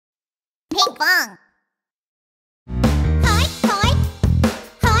Pinkfong. Hoi, hoi.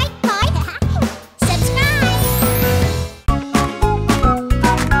 Hoi, hoi. Subscribe.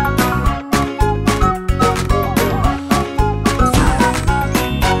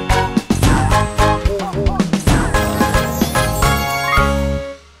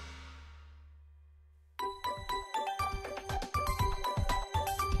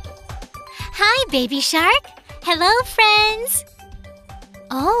 Hi, Baby Shark. Hello, friends.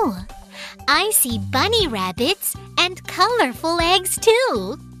 Oh, I see bunny rabbits and colorful eggs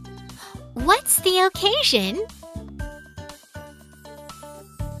too. What's the occasion?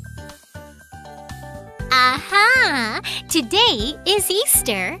 Aha! Today is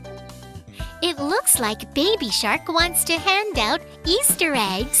Easter. It looks like Baby Shark wants to hand out Easter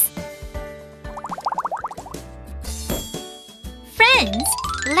eggs. Friends,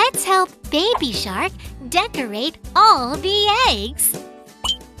 let's help Baby Shark decorate all the eggs.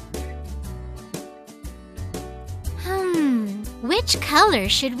 Which color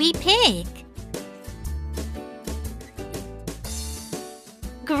should we pick?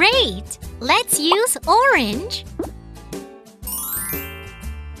 Great! Let's use orange.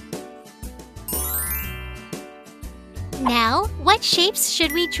 Now, what shapes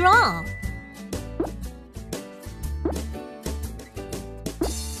should we draw?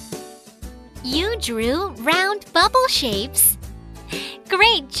 You drew round bubble shapes.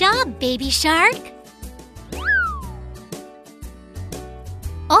 Great job, Baby Shark!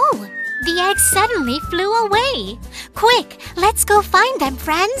 Oh, the eggs suddenly flew away. Quick, let's go find them,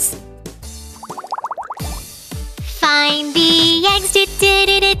 friends. Find the eggs,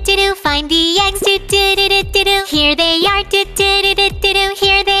 do-do-do-do-do-do. Find the eggs, do-do-do-do-do-do. Here they are, do-do-do-do-do-do.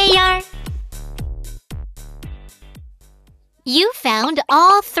 Here they are. You found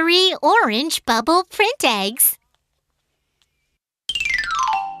all 3 orange bubble print eggs.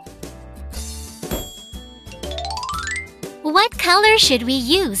 What color should we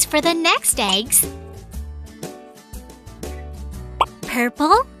use for the next eggs?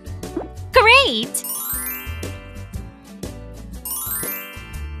 Purple? Great!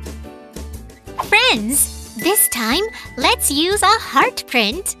 Friends, this time let's use a heart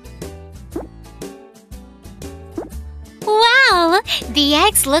print. Wow! The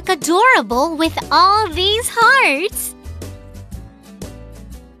eggs look adorable with all these hearts.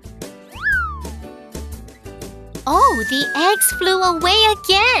 Oh, the eggs flew away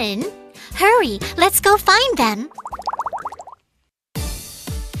again. Hurry, let's go find them.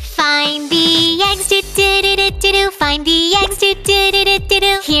 Find the eggs, do-do-do-do-do. Find the eggs,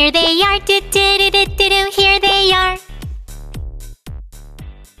 do-do-do-do-do. Here they are, do-do-do-do-do. Here they are.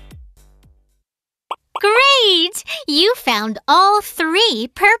 Great! You found all 3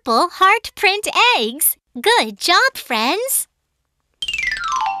 purple heart print eggs. Good job, friends!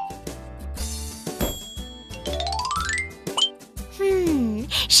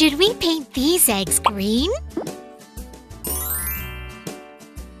 Should we paint these eggs green?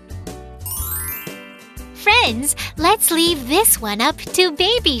 Friends, let's leave this one up to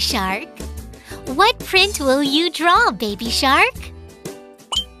Baby Shark. What print will you draw, Baby Shark?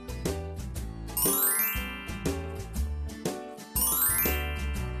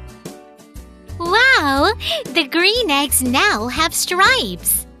 Wow! The green eggs now have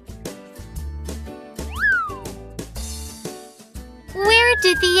stripes. Where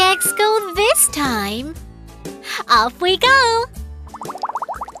did the eggs go this time? Off we go!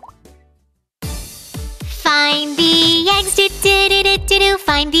 Find the eggs, do-do-do-do-do.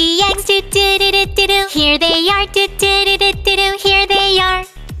 Find the eggs, do-do-do-do-do. Here they are, do-do-do-do-do. Here they are.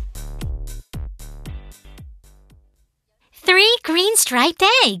 3 green striped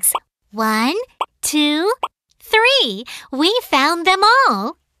eggs. 1, 2, 3. We found them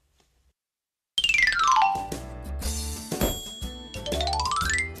all.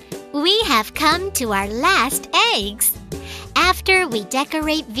 We have come to our last eggs. After we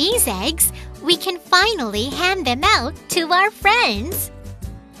decorate these eggs, we can finally hand them out to our friends.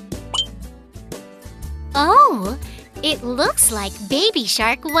 Oh, it looks like Baby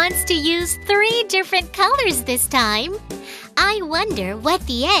Shark wants to use 3 different colors this time. I wonder what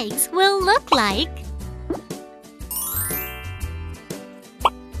the eggs will look like.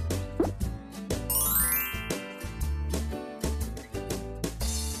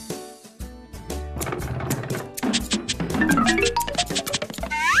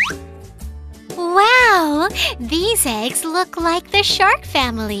 Wow! These eggs look like the shark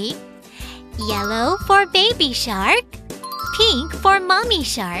family. Yellow for Baby Shark, pink for Mommy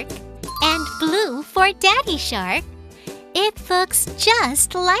Shark, and blue for Daddy Shark. It looks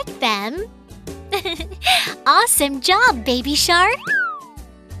just like them. Awesome job, Baby Shark!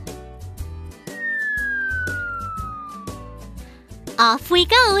 Off we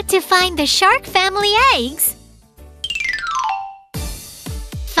go to find the shark family eggs.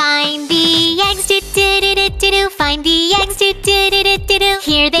 Find the eggs, do-do-do-do-do. Find the eggs, do-do-do-do-do.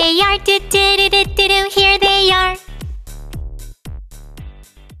 Here they are, do-do-do-do-do. Here they are.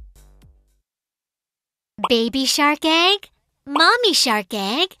 Baby shark egg, mommy shark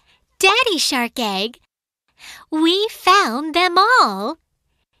egg, daddy shark egg. We found them all.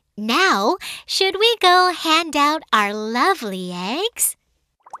 Now, should we go hand out our lovely eggs?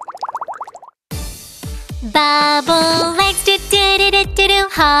 Bubble eggs, do-do-do-do-do.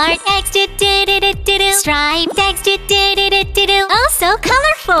 Heart eggs, do-do-do-do-do. Striped eggs, do-do-do-do-do. Oh, so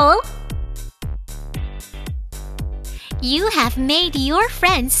colorful! You have made your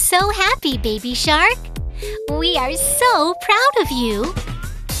friends so happy, baby shark. We are so proud of you.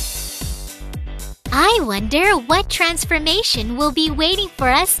 I wonder what transformation will be waiting for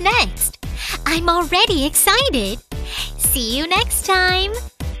us next. I'm already excited. See you next time.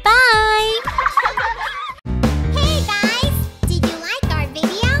 Bye! Hey guys! Did you like our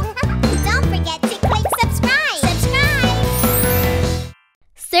video? Don't forget to click subscribe!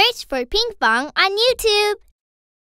 Search for Pinkfong on YouTube.